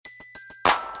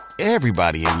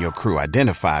Everybody in your crew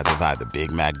identifies as either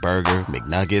Big Mac Burger,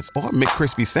 McNuggets, or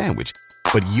McCrispy Sandwich.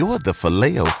 But you're the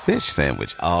Filet-O-Fish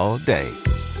Sandwich all day.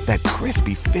 That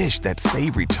crispy fish, that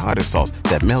savory tartar sauce,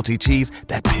 that melty cheese,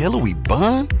 that pillowy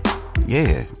bun.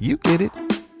 Yeah, you get it.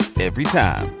 Every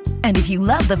time. And if you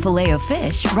love the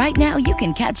Filet-O-Fish, right now you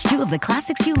can catch two of the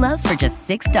classics you love for just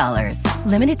 $6.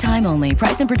 Limited time only.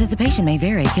 Price and participation may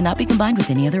vary. Cannot be combined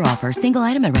with any other offer. Single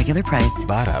item at regular price.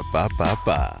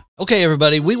 Ba-da-ba-ba-ba. Okay,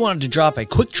 everybody, we wanted to drop a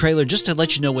quick trailer just to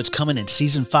let you know what's coming in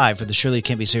Season 5 for the Shirley You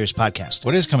Can't Be Serious podcast.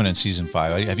 What is coming in Season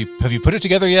 5? Have you put it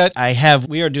together yet? I have.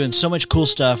 We are doing so much cool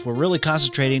stuff. We're really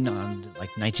concentrating on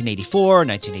like 1984,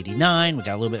 1989. We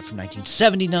got a little bit from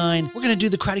 1979. We're going to do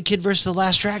The Karate Kid versus The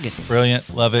Last Dragon. Brilliant.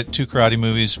 Love it. 2 karate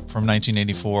movies from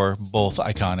 1984, both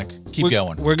iconic. Keep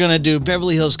going. We're going to do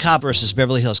Beverly Hills Cop versus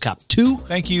Beverly Hills Cop 2.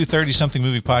 Thank you, 30-something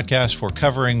movie podcast, for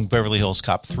covering Beverly Hills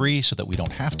Cop 3 so that we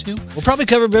don't have to. We'll probably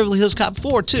cover Beverly Hills Cop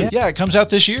 4 too. Yeah, it comes out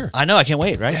this year. I know. I can't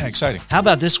wait, right? Yeah, exciting. How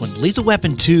about this one? Lethal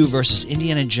Weapon 2 versus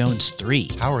Indiana Jones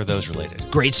 3. How are those related?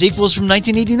 Great sequels from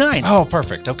 1989. Oh,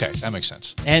 perfect. Okay, that makes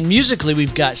sense. And musically,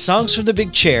 we've got Songs from the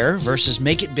Big Chair versus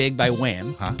Make It Big by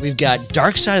Wham. Huh? We've got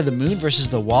Dark Side of the Moon versus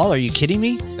The Wall. Are you kidding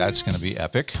me? That's going to be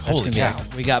epic. That's Holy gonna cow. be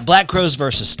epic. We got Black Crowes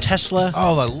versus Tesla.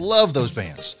 Oh, I love those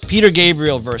bands. Peter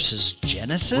Gabriel versus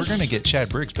Genesis. We're going to get Chad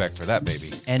Briggs back for that,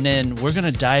 baby. And then we're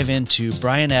going to dive into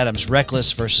Bryan Adams'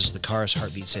 Reckless versus The Cars'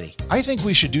 Heartbeat City. I think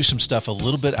we should do some stuff a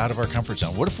little bit out of our comfort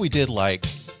zone. What if we did like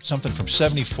something from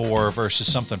 74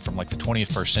 versus something from like the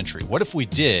 21st century? What if we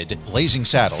did Blazing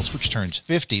Saddles, which turns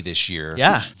 50 this year,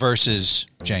 versus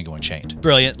Django Unchained?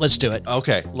 Brilliant. Let's do it.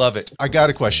 Okay, love it. I got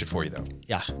a question for you, though.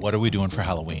 Yeah. What are we doing for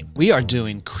Halloween? We are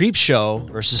doing Creepshow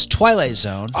versus Twilight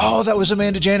Zone. Oh, that was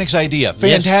Amanda Janik's idea.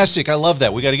 Fantastic. Yes. I love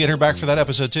that. We got to get her back for that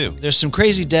episode, too. There's some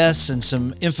crazy deaths and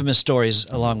some infamous stories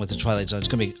along with the Twilight Zone. It's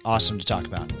going to be awesome to talk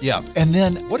about. Yeah. And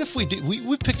then what if we do,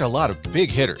 we picked a lot of big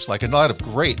hitters, like a lot of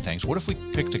great things. What if we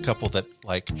picked a couple that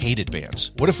like hated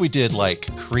bands? What if we did like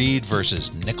Creed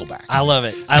versus Nickelback? I love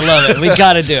it. I love it. We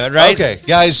got to do it, right? Okay,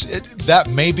 guys, that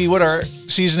may be what our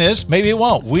season is. Maybe it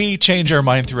won't. We change our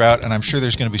mind throughout, and I'm sure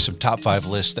there's going to be some top 5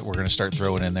 lists that we're going to start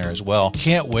throwing in there as well.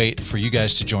 Can't wait for you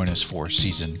guys to join us for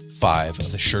season 5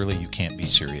 of the Shirley You Can't Be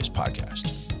Serious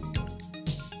podcast.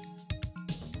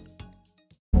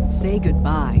 Say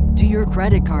goodbye to your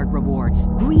credit card rewards.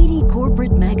 Greedy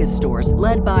corporate mega stores,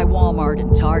 led by Walmart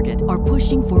and Target, are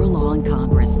pushing for a law in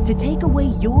Congress to take away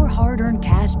your hard-earned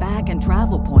cash back and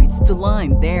travel points to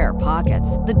line their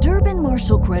pockets. The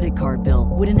Durbin-Marshall credit card bill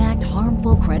would enact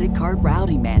harmful credit card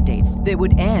routing mandates that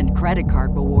would end credit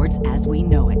card rewards as we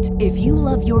know it. If you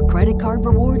love your credit card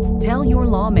rewards, tell your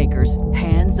lawmakers,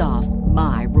 hands off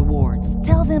my rewards.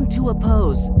 Tell them to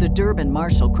oppose the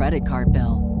Durbin-Marshall credit card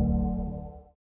bill.